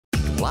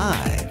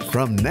Live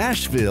from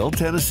Nashville,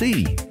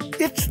 Tennessee,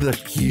 it's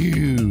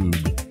theCUBE.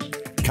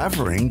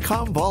 Covering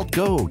Commvault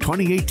GO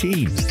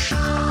 2018.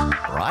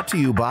 Brought to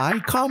you by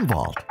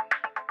Commvault.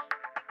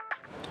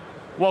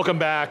 Welcome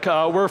back.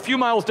 We're a few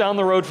miles down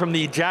the road from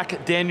the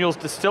Jack Daniel's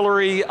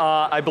Distillery.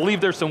 I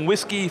believe there's some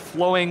whiskey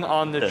flowing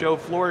on the show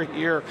floor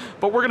here,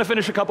 but we're going to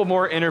finish a couple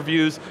more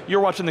interviews. You're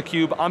watching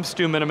theCUBE, I'm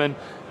Stu Miniman.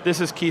 This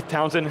is Keith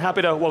Townsend.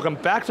 Happy to welcome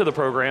back to the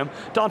program.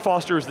 Don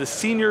Foster is the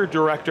Senior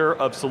Director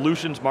of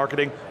Solutions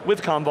Marketing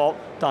with Commvault.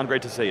 Don,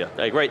 great to see you.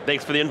 Hey, great,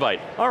 thanks for the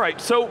invite. All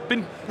right, so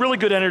been really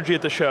good energy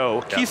at the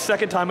show. Yeah. Keith's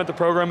second time at the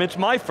program, it's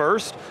my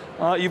first.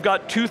 You've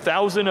got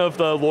 2,000 of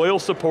the loyal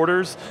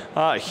supporters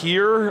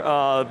here.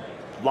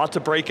 Lots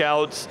of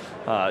breakouts,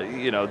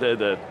 you know,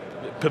 the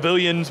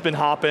pavilion's been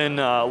hopping,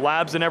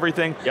 labs and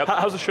everything. Yep.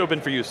 How's the show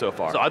been for you so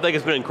far? So I think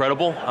it's been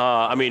incredible.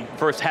 I mean,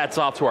 first hats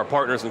off to our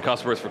partners and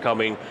customers for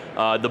coming.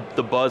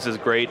 The buzz is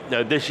great.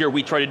 Now, this year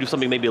we try to do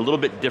something maybe a little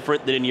bit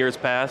different than in years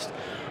past,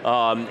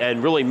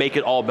 and really make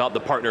it all about the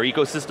partner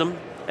ecosystem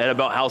and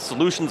about how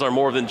solutions are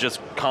more than just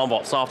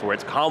Commvault software.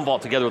 It's Commvault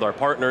together with our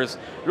partners,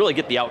 really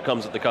get the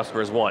outcomes that the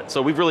customers want.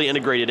 So we've really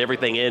integrated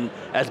everything in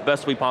as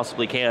best we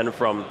possibly can,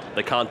 from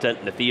the content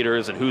and the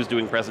theaters and who's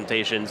doing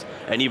presentations,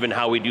 and even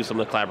how we do some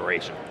of the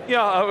collaboration.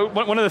 Yeah,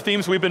 one of the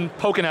themes we've been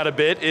poking at a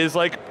bit is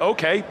like,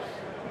 okay,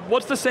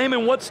 what's the same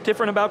and what's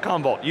different about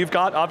Commvault? You've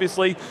got,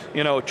 obviously,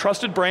 you know,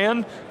 trusted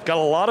brand, got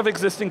a lot of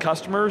existing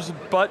customers,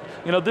 but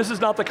you know, this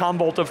is not the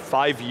Commvault of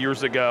 5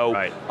 years ago.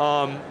 Right.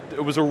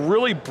 It was a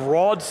really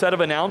broad set of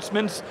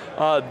announcements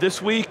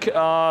this week.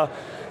 I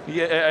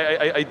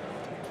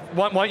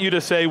want you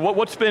to say,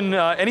 what's been,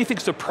 anything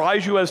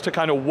surprise you as to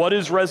kind of what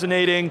is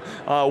resonating,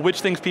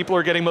 which things people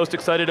are getting most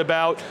excited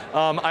about?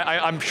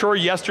 I'm sure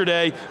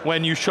yesterday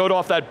when you showed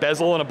off that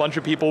bezel and a bunch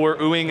of people were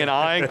oohing and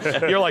eyeing,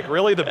 you're like,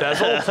 really, the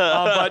bezel?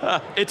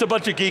 But it's a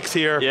bunch of geeks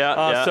here,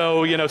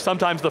 so you know,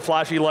 sometimes the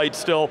flashy lights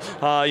still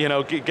you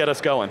know, get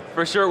us going.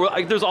 For sure,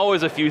 well, there's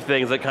always a few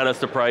things that kind of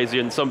surprise you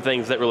and some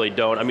things that really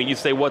don't. I mean, you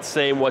say what's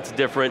same, what's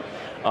different.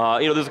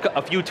 You know, there's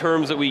a few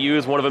terms that we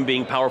use, one of them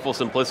being powerful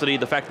simplicity.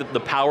 The fact that the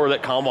power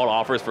that Commvault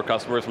offers for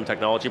customers from a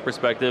technology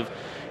perspective,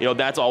 you know,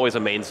 that's always a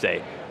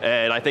mainstay.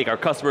 And I think our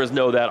customers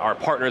know that, our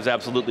partners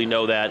absolutely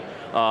know that,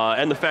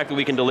 and the fact that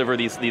we can deliver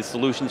these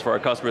solutions for our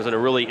customers in a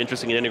really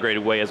interesting and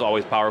integrated way is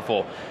always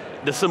powerful.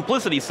 The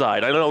simplicity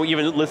side, I know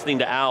even listening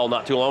to Al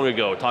not too long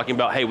ago, talking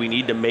about, hey, we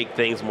need to make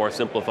things more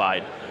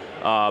simplified.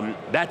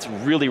 That's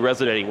really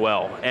resonating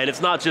well. And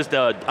it's not just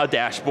a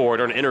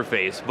dashboard or an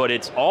interface, but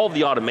it's all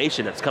the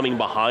automation that's coming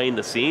behind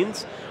the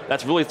scenes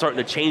that's really starting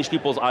to change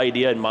people's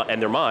idea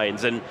and their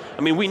minds. And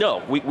I mean, we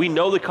know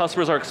the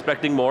customers are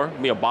expecting more.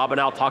 You know, Bob and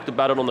Al talked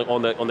about it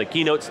on the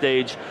keynote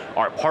stage.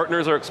 Our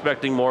partners are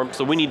expecting more,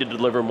 so we need to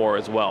deliver more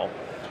as well.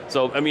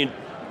 So I mean,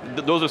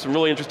 those are some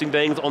really interesting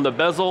things. On the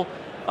bezel,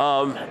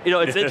 you know,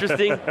 it's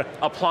interesting.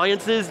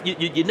 Appliances,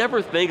 you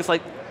never think, it's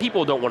like,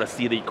 people don't want to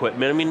see the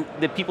equipment. I mean,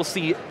 people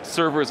see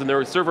servers and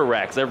their server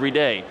racks every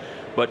day,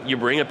 but you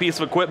bring a piece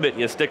of equipment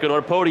and you stick it on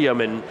a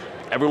podium and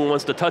everyone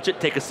wants to touch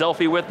it, take a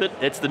selfie with it,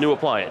 it's the new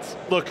appliance.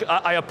 Look,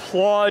 I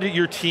applaud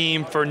your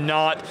team for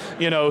not,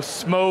 you know,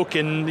 smoke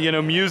and, you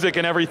know, music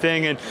and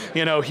everything and,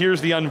 you know,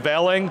 here's the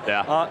unveiling.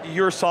 Yeah.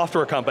 You're a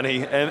software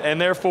company and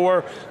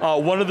therefore,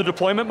 one of the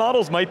deployment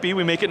models might be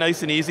we make it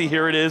nice and easy,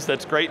 here it is,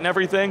 that's great and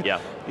everything.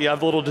 Yeah. You have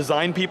the little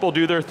design people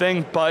do their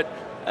thing, but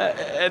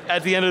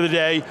at the end of the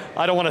day,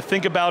 I don't want to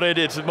think about it.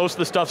 It's most of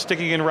the stuff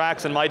sticking in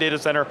racks in my data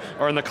center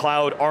or in the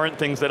cloud aren't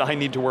things that I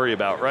need to worry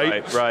about,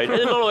 right? Right.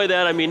 And not only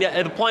that, I mean, yeah,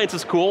 an appliance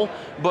is cool,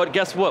 but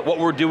guess what? What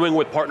we're doing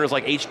with partners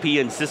like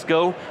HP and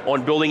Cisco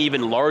on building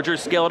even larger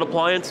scaled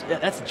appliance,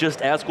 that's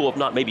just as cool, if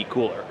not maybe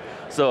cooler.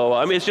 So,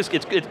 I mean,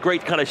 it's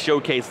great to kind of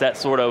showcase that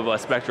sort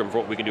of spectrum for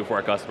what we can do for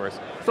our customers.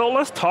 So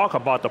let's talk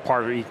about the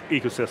partner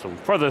ecosystem.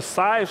 For the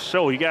size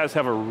show, you guys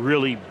have a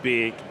really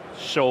big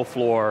show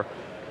floor.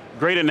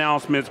 Great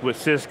announcements with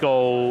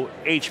Cisco,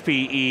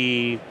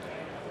 HPE,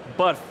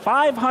 but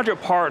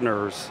 500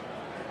 partners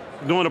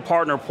doing the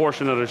partner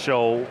portion of the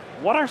show.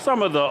 What are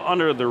some of the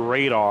under the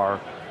radar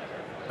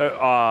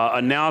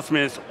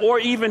announcements or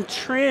even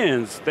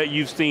trends that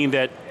you've seen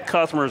that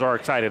customers are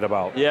excited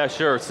about? Yeah,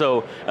 sure.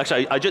 So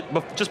actually,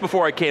 just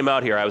before I came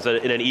out here, I was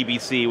in an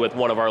EBC with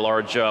one of our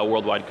large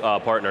worldwide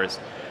partners.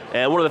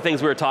 And one of the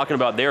things we were talking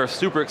about, they're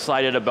super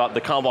excited about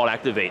the Commvault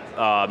Activate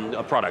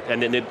product and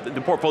then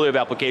the portfolio of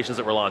applications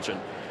that we're launching.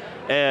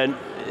 And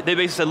they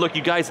basically said, look,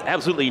 you guys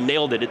absolutely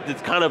nailed it.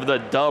 It's kind of the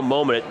dumb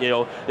moment, you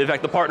know. In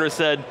fact, the partner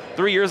said,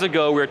 3 years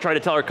ago, we were trying to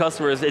tell our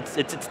customers, it's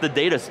the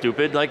data,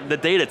 stupid. Like, the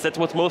data, that's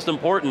what's most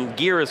important.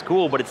 Gear is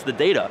cool, but it's the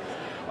data.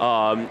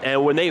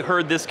 And when they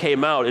heard this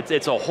came out,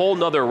 it's a whole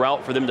nother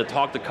route for them to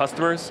talk to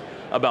customers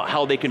about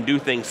how they can do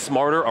things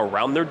smarter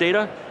around their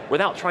data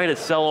without trying to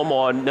sell them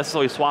on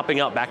necessarily swapping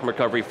out backup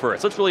recovery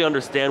first. Let's really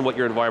understand what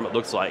your environment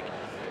looks like.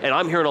 And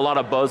I'm hearing a lot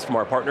of buzz from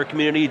our partner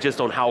community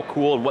just on how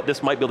cool and what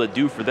this might be able to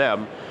do for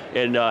them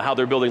and how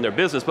they're building their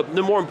business. But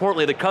more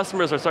importantly, the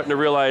customers are starting to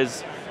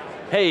realize,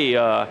 hey,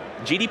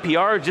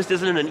 GDPR just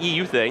isn't an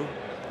EU thing.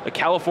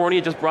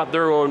 California just brought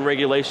their own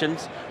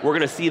regulations. We're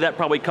going to see that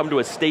probably come to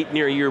a state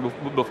near you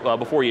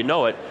before you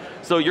know it.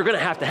 So you're going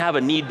to have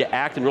a need to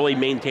act and really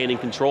maintain and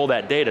control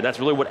that data. That's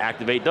really what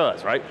Activate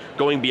does, right?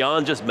 Going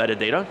beyond just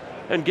metadata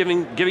and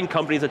giving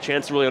companies a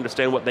chance to really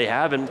understand what they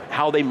have and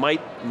how they might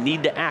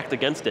need to act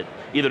against it,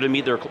 either to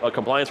meet their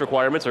compliance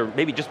requirements or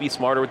maybe just be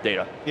smarter with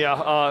data. Yeah,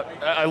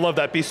 I love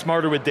that, be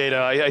smarter with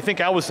data. I think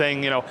Al was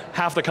saying,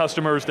 half the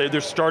customers, they're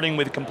starting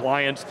with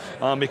compliance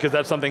because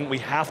that's something we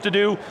have to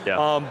do,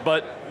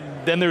 but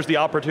then there's the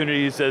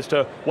opportunities as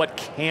to what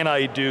can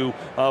I do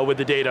with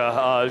the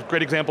data.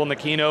 Great example in the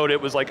keynote, it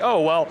was like,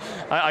 oh, well,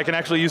 I can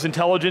actually use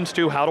intelligence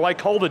to how do I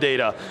cull the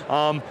data?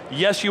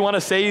 Yes, you want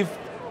to save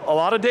a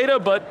lot of data,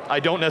 but I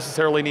don't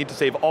necessarily need to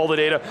save all the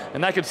data,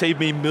 and that could save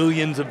me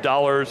millions of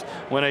dollars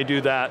when I do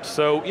that.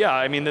 So yeah,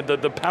 I mean,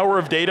 the power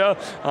of data,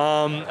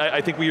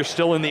 I think we are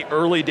still in the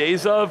early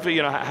days of,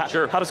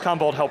 Sure. How does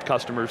Commvault help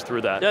customers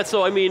through that? Yeah,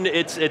 so I mean,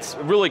 it's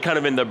really kind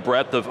of in the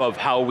breadth of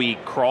how we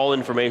crawl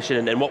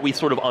information and what we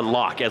sort of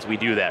unlock as we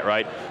do that,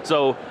 right?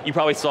 So you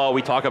probably saw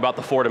we talk about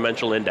the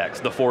 4-dimensional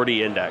index, the 4D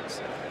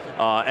index.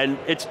 And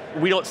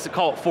we don't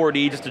call it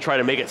 4D just to try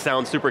to make it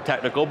sound super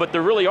technical, but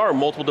there really are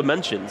multiple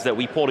dimensions that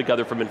we pull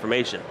together from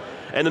information.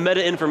 And the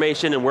meta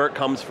information and where it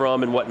comes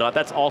from and whatnot,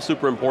 that's all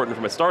super important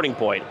from a starting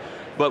point.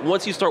 But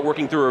once you start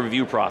working through a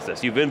review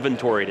process, you've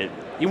inventoried it,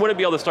 you want to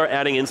be able to start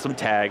adding in some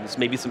tags,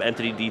 maybe some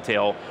entity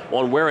detail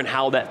on where and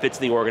how that fits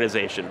in the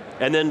organization.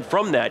 And then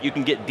from that, you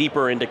can get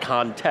deeper into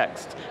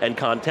context and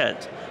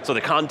content. So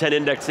the content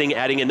indexing,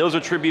 adding in those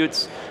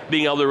attributes,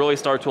 being able to really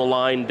start to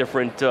align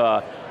different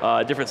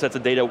sets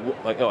of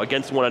data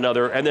against one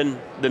another. And then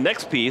the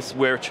next piece,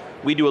 which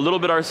we do a little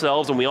bit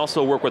ourselves, and we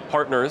also work with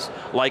partners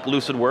like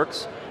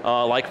LucidWorks,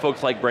 like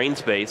folks like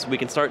Brainspace, we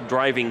can start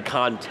driving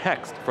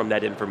context from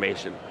that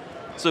information.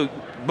 So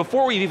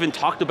before we've even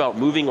talked about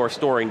moving or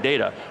storing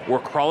data, we're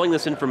crawling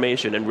this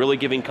information and really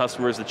giving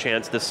customers the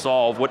chance to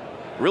solve what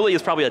really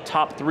is probably a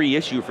top 3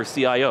 issue for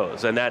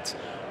CIOs, and that's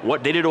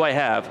what data do I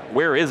have,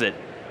 where is it,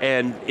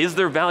 and is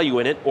there value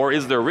in it, or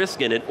is there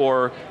risk in it,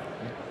 or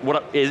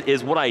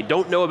is what I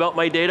don't know about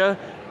my data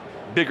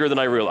bigger than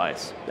I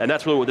realize? And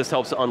that's really what this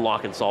helps to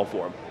unlock and solve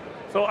for them.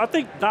 So I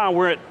think now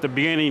we're at the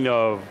beginning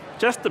of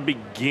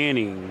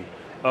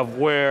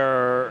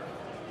where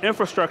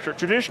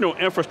traditional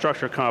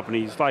infrastructure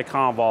companies like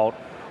Commvault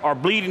are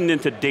bleeding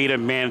into data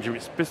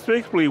management,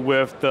 specifically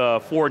with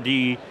the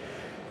 4D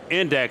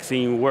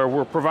indexing, where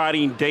we're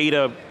providing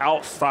data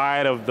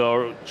outside of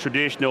the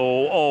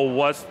traditional,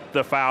 what's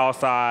the file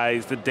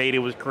size, the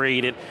data was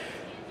created,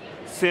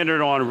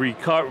 centered on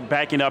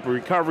backing up and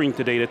recovering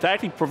the data, to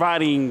actually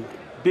providing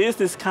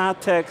business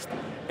context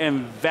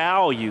and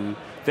value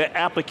that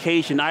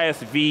application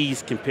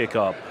ISVs can pick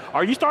up.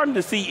 Are you starting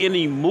to see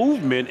any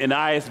movement in the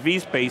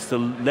ISV space to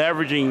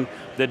leveraging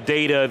the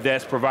data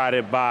that's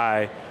provided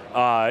by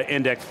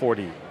Index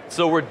 4D?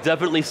 So we're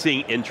definitely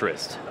seeing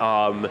interest.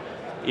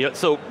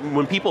 So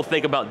when people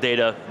think about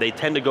data, they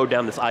tend to go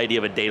down this idea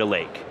of a data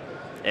lake.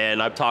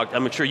 And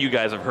I'm sure you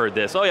guys have heard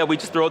this. Oh yeah, we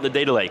just throw it in the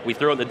data lake. We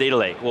throw it in the data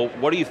lake. Well,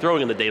 what are you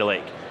throwing in the data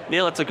lake?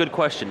 Neil, that's a good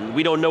question.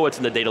 We don't know what's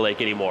in the data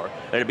lake anymore,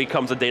 and it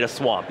becomes a data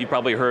swamp. You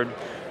probably heard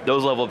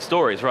those level of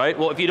stories, right?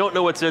 Well, if you don't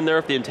know what's in there,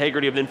 if the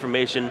integrity of the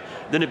information,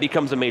 then it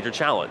becomes a major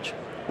challenge.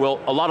 Well,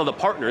 a lot of the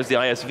partners, the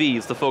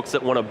ISVs, the folks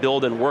that want to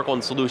build and work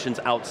on solutions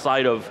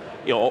outside of,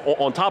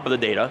 on top of the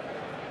data,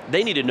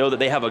 they need to know that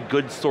they have a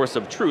good source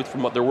of truth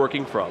from what they're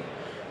working from.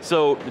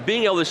 So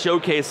being able to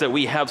showcase that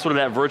we have sort of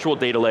that virtual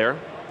data layer,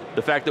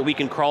 the fact that we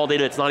can crawl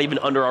data that's not even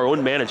under our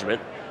own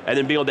management, and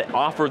then being able to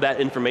offer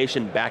that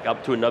information back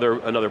up to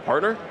another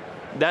partner,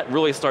 that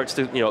really starts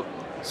to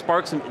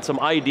spark some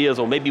ideas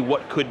on maybe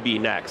what could be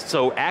next.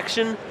 So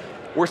action,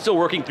 we're still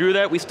working through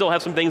that. We still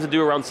have some things to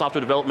do around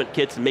software development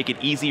kits and make it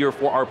easier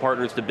for our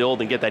partners to build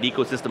and get that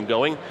ecosystem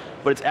going,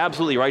 but it's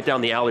absolutely right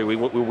down the alley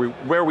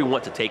where we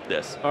want to take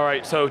this. All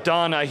right, so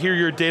Don, I hear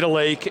your data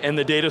lake and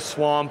the data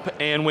swamp,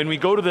 and when we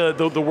go to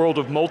the world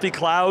of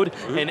multi-cloud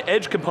and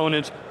edge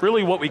components,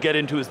 really what we get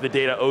into is the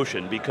data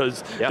ocean,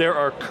 because there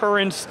are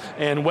currents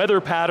and weather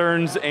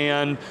patterns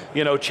and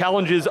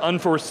challenges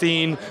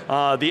unforeseen,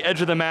 the edge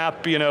of the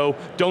map,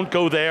 don't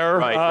go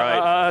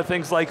there,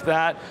 things like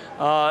that.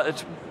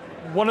 It's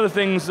one of the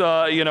things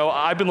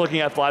I've been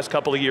looking at the last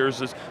couple of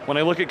years is when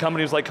I look at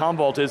companies like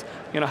Commvault is,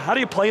 how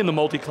do you play in the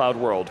multi-cloud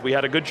world? We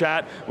had a good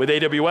chat with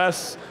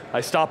AWS. I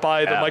stopped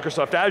by the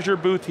Microsoft Azure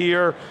booth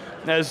here.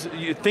 As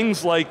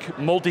things like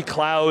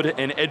multi-cloud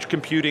and edge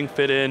computing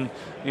fit in,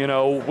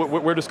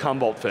 where does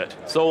Commvault fit?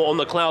 So on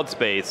the cloud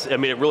space, I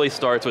mean, it really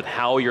starts with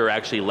how you're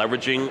actually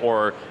leveraging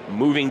or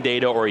moving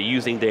data or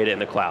using data in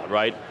the cloud,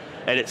 right?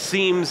 And it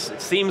seems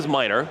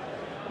minor,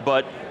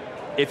 but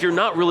if you're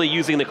not really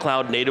using the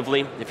cloud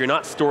natively, if you're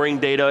not storing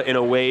data in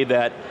a way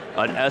that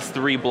an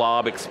S3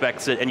 blob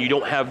expects it and you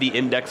don't have the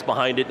index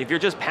behind it, if you're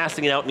just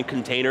passing it out in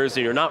containers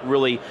and you're not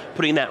really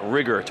putting that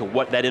rigor to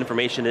what that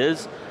information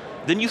is,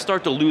 then you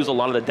start to lose a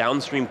lot of the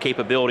downstream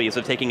capabilities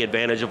of taking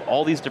advantage of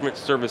all these different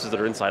services that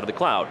are inside of the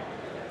cloud.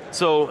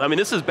 So, I mean,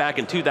 this is back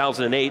in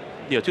 2008,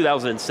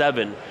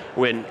 2007,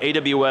 when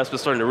AWS was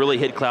starting to really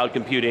hit cloud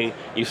computing.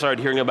 You started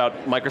hearing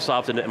about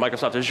Microsoft and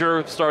Microsoft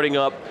Azure starting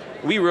up.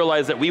 We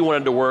realized that we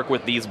wanted to work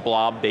with these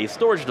blob-based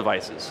storage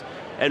devices.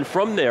 And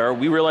from there,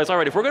 we realized, all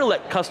right, if we're going to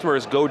let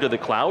customers go to the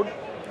cloud,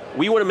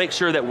 we want to make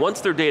sure that once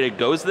their data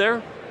goes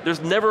there,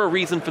 there's never a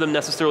reason for them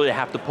necessarily to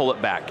have to pull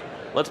it back.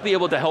 Let's be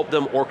able to help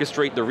them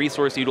orchestrate the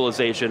resource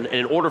utilization, and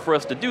in order for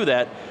us to do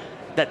that,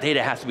 that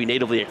data has to be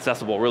natively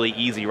accessible, really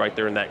easy right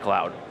there in that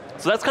cloud.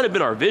 So that's kind of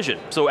been our vision.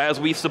 So as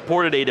we've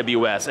supported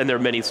AWS and their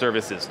many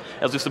services,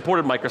 as we've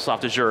supported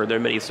Microsoft Azure and their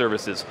many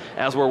services,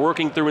 as we're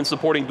working through and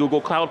supporting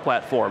Google Cloud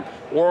Platform,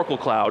 Oracle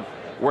Cloud,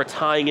 we're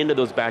tying into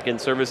those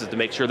back-end services to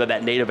make sure that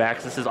that native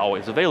access is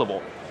always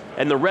available.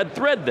 And the red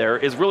thread there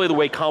is really the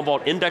way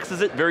Commvault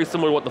indexes it, very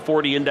similar to what the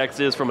 4D index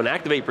is from an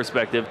Activate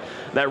perspective.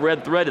 That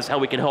red thread is how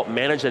we can help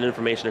manage that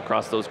information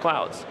across those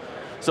clouds.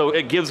 So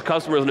it gives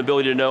customers an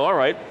ability to know, all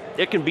right,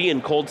 it can be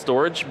in cold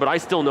storage, but I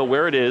still know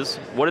where it is,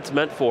 what it's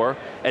meant for,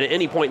 and at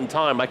any point in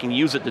time, I can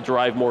use it to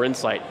drive more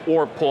insight,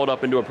 or pull it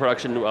up into a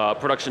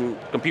production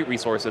compute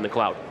resource in the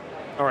cloud.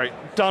 All right,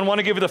 Don, want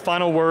to give you the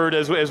final word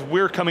as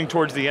we're coming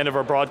towards the end of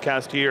our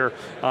broadcast here,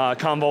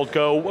 Commvault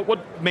GO.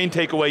 What main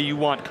takeaway you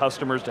want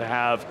customers to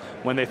have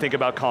when they think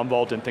about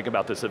Commvault and think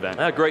about this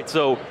event? Great,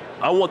 so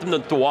I want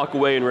them to walk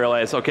away and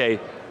realize, okay,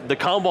 the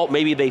Commvault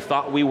maybe they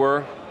thought we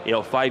were,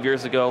 5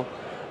 years ago,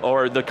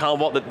 or the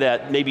Commvault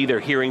that maybe they're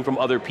hearing from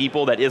other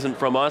people that isn't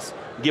from us,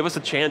 give us a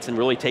chance and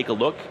really take a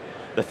look.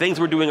 The things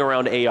we're doing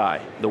around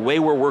AI, the way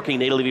we're working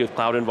natively with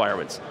cloud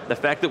environments, the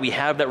fact that we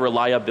have that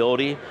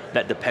reliability,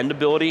 that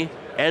dependability,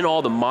 and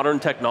all the modern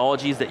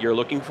technologies that you're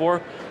looking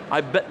for, I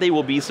bet they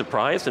will be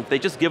surprised. If they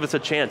just give us a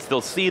chance,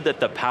 they'll see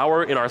that the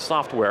power in our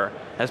software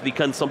has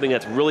become something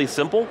that's really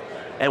simple,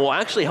 and will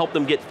actually help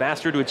them get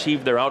faster to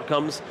achieve their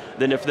outcomes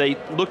than if they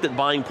looked at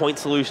buying point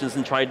solutions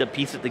and tried to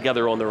piece it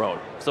together on their own.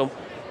 So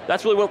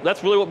that's really what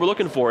we're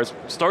looking for, is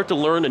start to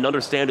learn and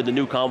understand what the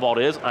new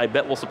Commvault is. I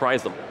bet we'll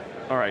surprise them.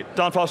 All right,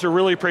 Don Foster,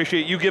 really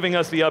appreciate you giving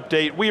us the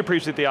update. We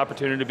appreciate the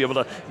opportunity to be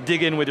able to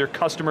dig in with your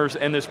customers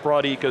and this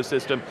broad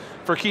ecosystem.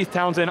 For Keith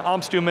Townsend,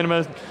 I'm Stu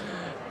Miniman.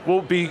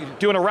 We'll be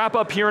doing a wrap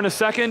up here in a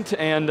second,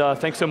 and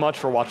thanks so much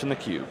for watching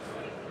theCUBE.